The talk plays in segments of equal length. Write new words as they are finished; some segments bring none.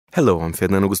Hello, I'm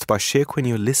Fernando Augusto Pacheco and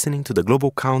you're listening to the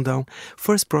Global Countdown,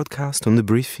 first broadcast on the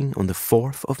briefing on the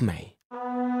 4th of May.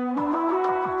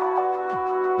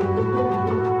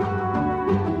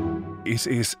 It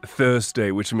is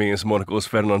Thursday, which means Monaco's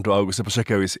Fernando Augusto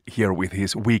Pacheco is here with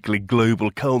his weekly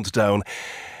Global Countdown.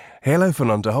 Hello,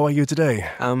 Fernando. How are you today?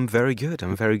 I'm very good.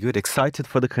 Excited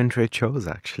for the country I chose,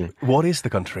 actually. What is the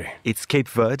country? It's Cape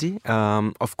Verde.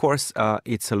 Of course,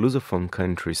 it's a Lusophone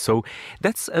country. So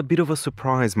that's a bit of a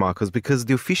surprise, Marcos, because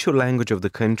the official language of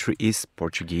the country is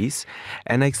Portuguese.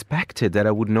 And I expected that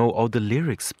I would know all the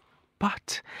lyrics.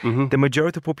 But the majority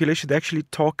of the population, they actually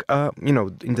talk,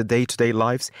 in the day-to-day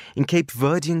lives in Cape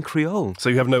Verdean Creole. So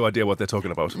you have no idea what they're talking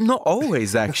about? Not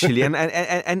always, actually. and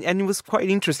it was quite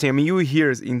interesting. I mean, you hear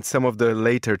in some of the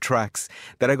later tracks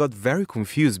that I got very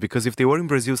confused because if they were in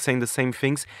Brazil saying the same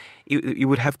things, it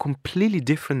would have completely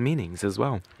different meanings as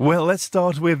well. Well, let's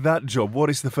start with that job. What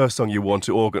is the first song you want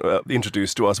to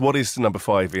introduce to us? What is number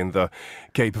 5 in the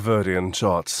Cape Verdean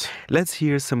charts? Let's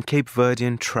hear some Cape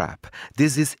Verdean trap.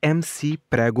 This is MC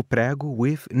Prego Prego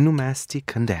with Numasti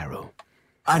Candero.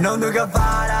 Não nunca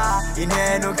para e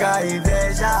nem nunca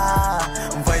inveja.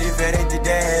 Foi diferente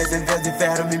desde em vez de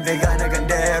ferro me pegar na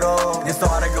candeiro. Nessa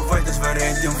hora que foi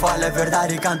diferente, fala a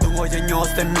verdade, canto hoje em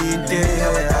osso tem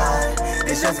mentira.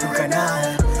 Deixa-se com o canal.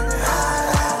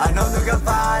 Não nunca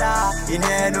para e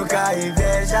nem nunca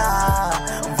inveja.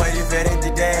 Foi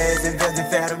diferente desde em vez de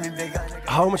ferro me pegar.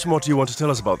 How much more do you want to tell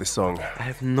us about this song? I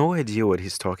have no idea what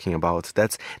he's talking about.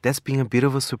 That's been a bit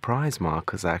of a surprise,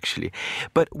 Marcus, actually.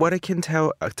 But what I can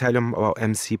tell you about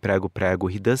MC Prego Prego,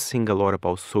 he does sing a lot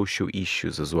about social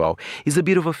issues as well. He's a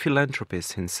bit of a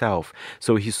philanthropist himself,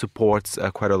 so he supports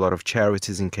quite a lot of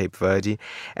charities in Cape Verde.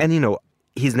 And,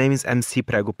 his name is MC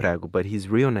Prego Prego, but his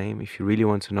real name, if you really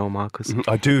want to know, Marcus...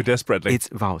 I do, desperately. It's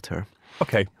Walter.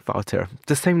 Okay. Walter,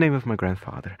 the same name of my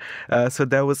grandfather. So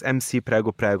that was MC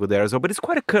Prego Prego there as well. But it's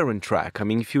quite a current track. I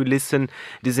mean, if you listen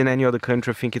this in any other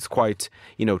country, I think it's quite,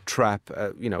 trap.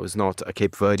 It's not a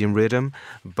Cape Verdean rhythm,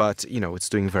 but, it's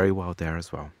doing very well there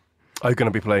as well. Are you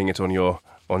going to be playing it on your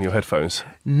headphones?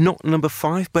 Not number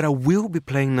 5, but I will be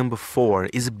playing number 4.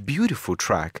 It's a beautiful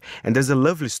track, and there's a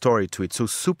lovely story to it. So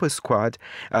Super Squad,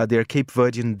 they're a Cape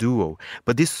Verdean duo,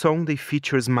 but this song, they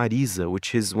features Marisa,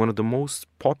 which is one of the most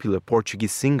popular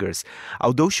Portuguese singers,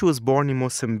 although she was born in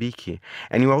Mozambique.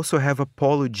 And you also have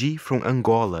Apollo G from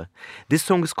Angola. This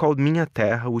song is called Minha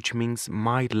Terra, which means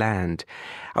my land.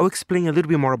 I'll explain a little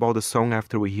bit more about the song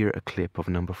after we hear a clip of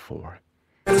number 4.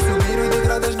 Quero subir o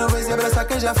degrau das nuvens e abraçar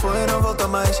quem já foi, não volta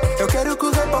mais. Eu quero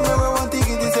correr para o meu eu antigo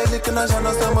e dizer-lhe que nós já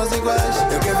não somos iguais.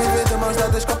 Eu quero viver de mãos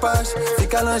dadas com paz,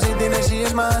 ficar longe de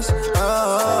energias más.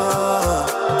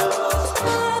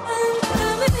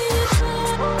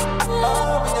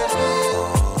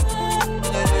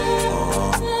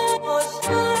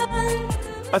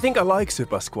 I think I like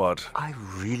Super Squad. I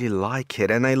really like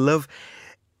it, and I love...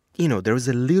 there is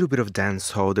a little bit of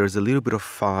dancehall, there's a little bit of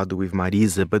fado with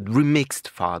Marisa, but remixed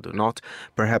fado, not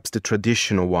perhaps the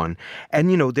traditional one.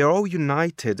 And, they're all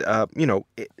united.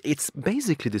 It's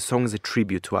basically the song is a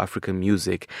tribute to African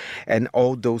music and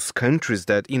all those countries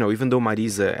that, even though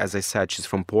Marisa, as I said, she's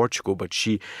from Portugal, but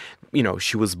she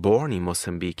was born in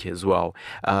Mozambique as well.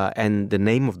 And the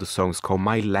name of the song is called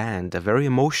My Land, a very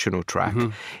emotional track. Mm-hmm.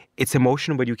 It's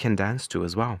emotional, but you can dance to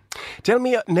as well. Tell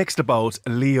me next about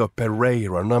Leo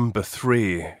Pereira, number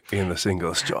 3 in the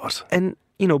singles chart. And,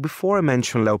 before I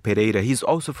mention Leo Pereira, he's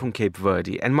also from Cape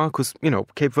Verde. And Marcus,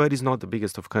 Cape Verde is not the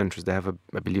biggest of countries. They have,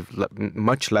 I believe,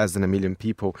 much less than 1 million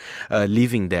people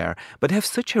living there. But they have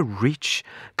such a rich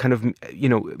kind of,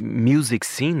 music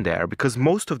scene there because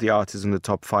most of the artists in the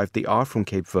top 5, they are from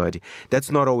Cape Verde. That's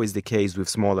not always the case with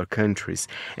smaller countries.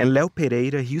 And Leo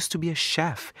Pereira, he used to be a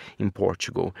chef in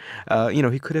Portugal.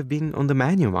 He could have been on the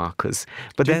menu, Marcus.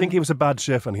 But Do you think he was a bad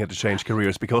chef and he had to change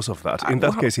careers because of that? In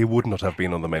that case, he would not have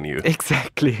been on the menu.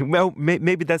 Exactly. Well,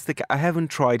 maybe that's the case. I haven't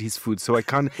tried his food, so I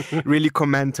can't really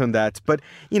comment on that. But,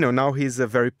 now he's a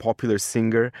very popular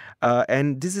singer.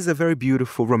 And this is a very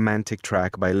beautiful romantic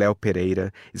track by Leo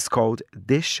Pereira. It's called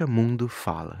Deixa Mundo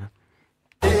Fala.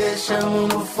 Deixa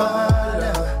mundo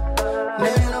fala,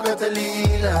 nem no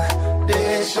Catalina.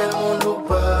 Deixa mundo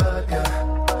paga,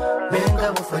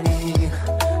 venga bufaria.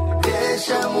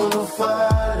 Deixa mundo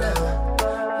fala,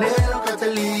 nem no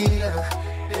Catalina.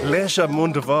 Lesha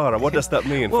Mundavara, what does that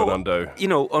mean, Fernando?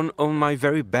 On my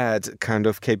very bad kind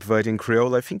of Cape Verdean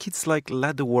Creole, I think it's like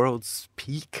let the world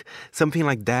speak, something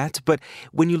like that. But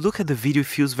when you look at the video, it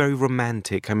feels very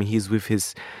romantic. I mean, he's with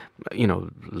his,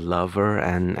 lover,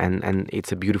 and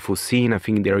it's a beautiful scene. I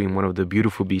think they're in one of the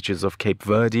beautiful beaches of Cape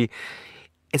Verde.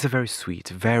 It's a very sweet,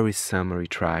 very summery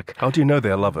track. How do you know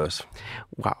they're lovers?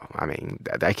 Wow, I mean,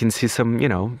 I can see some,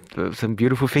 some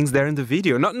beautiful things there in the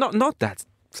video. Not that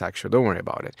sexual, don't worry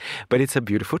about it. But it's a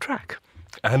beautiful track.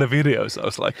 And the video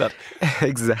sounds like that.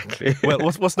 Exactly. Well,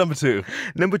 what's number 2?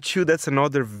 Number 2, that's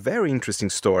another very interesting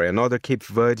story. Another Cape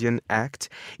Verdean act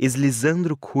is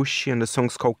Lisandro Cucci, and the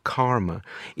song's called Karma.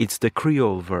 It's the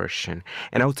Creole version.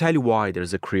 And I'll tell you why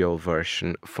there's a Creole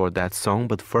version for that song.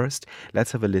 But first,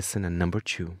 let's have a listen at number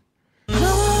 2.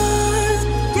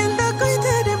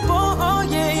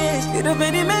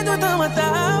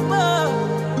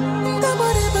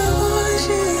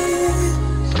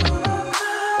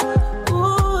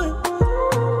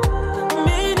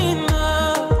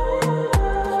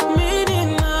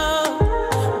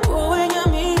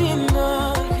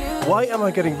 Why am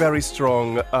I getting very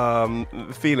strong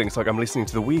feelings like I'm listening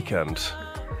to The Weeknd?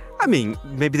 I mean,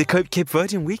 maybe the Cape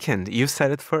Verdean weekend. You said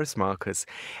it first, Marcus.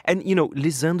 And,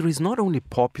 Lisandro is not only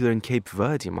popular in Cape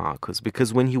Verde, Marcus,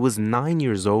 because when he was 9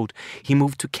 years old, he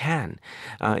moved to Cannes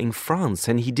in France,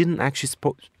 and he didn't actually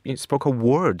spoke a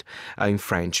word in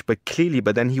French, but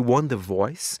then he won The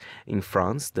Voice in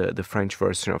France, the French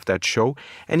version of that show,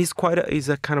 and he's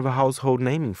a kind of a household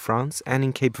name in France and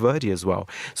in Cape Verde as well.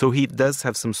 So he does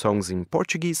have some songs in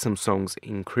Portuguese, some songs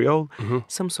in Creole,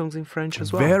 some songs in French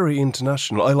as well. Very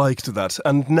international. I liked that.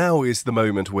 And now is the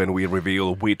moment when we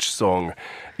reveal which song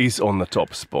is on the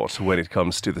top spot when it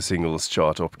comes to the singles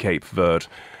chart of Cape Verde.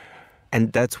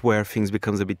 And that's where things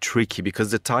becomes a bit tricky,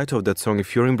 because the title of that song,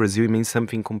 if you're in Brazil, it means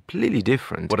something completely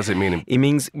different. What does it mean? It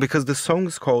means, because the song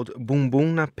is called Bum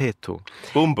Bum na Peto.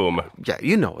 Boom Boom. Yeah,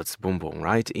 it's Bum Bum,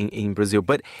 right, in Brazil.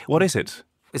 But what is it?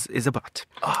 It's a butt.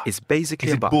 It's basically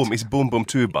is it a butt. Is Boom Boom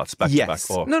 2 butts back to back?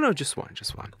 Or? No, just one.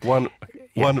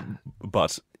 One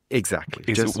butt. Exactly.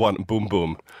 It's just one boom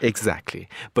boom. Exactly.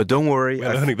 But don't worry.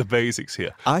 We're learning the basics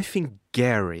here. I think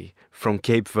Gary from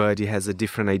Cape Verde has a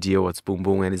different idea what's boom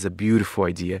boom, and it's a beautiful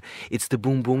idea. It's the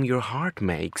boom boom your heart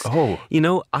makes. Oh.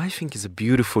 I think it's a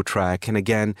beautiful track, and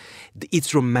again,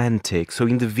 it's romantic. So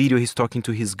in the video, he's talking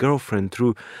to his girlfriend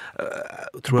through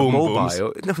a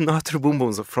mobile. No, not through boom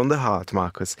booms, from the heart,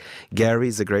 Marcus. Gary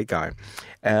is a great guy.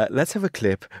 Let's have a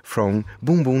clip from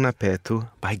Bum Bum na Peto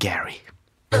by Gary.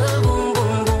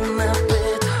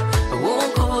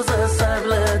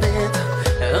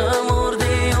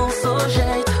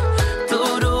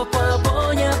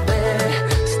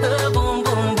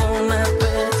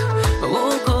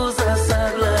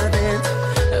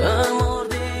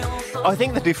 I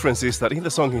think the difference is that in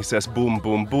the song he says boom,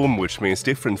 boom, boom, which means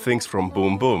different things from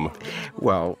boom, boom.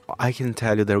 Well, I can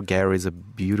tell you that Gary is a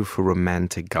beautiful,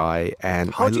 romantic guy.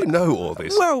 And how do you know all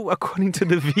this? Well, according to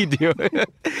the video.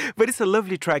 But it's a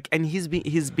lovely track, and he's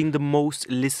been the most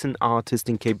listened artist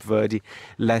in Cape Verde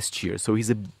last year. So he's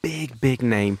a big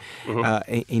name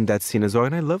in that scene as well.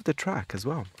 And I love the track as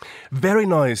well. Very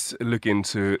nice look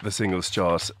into the singles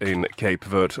charts in Cape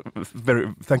Verde.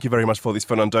 Thank you very much for this,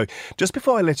 Fernando. Just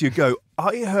before I let you go,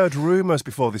 I heard rumours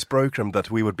before this programme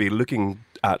that we would be looking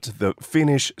at the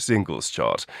Finnish singles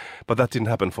chart, but that didn't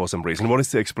happen for some reason. What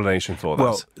is the explanation for that?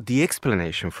 Well, the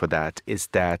explanation for that is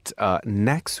that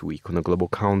next week on the Global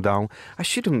Countdown, I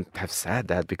shouldn't have said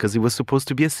that because it was supposed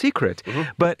to be a secret,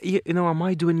 but I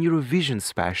might do a Eurovision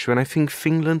special, and I think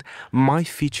Finland might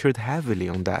feature heavily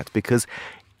on that because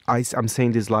I'm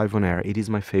saying this live on air. It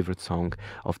is my favorite song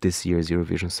of this year's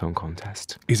Eurovision Song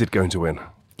Contest. Is it going to win?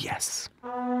 Yes.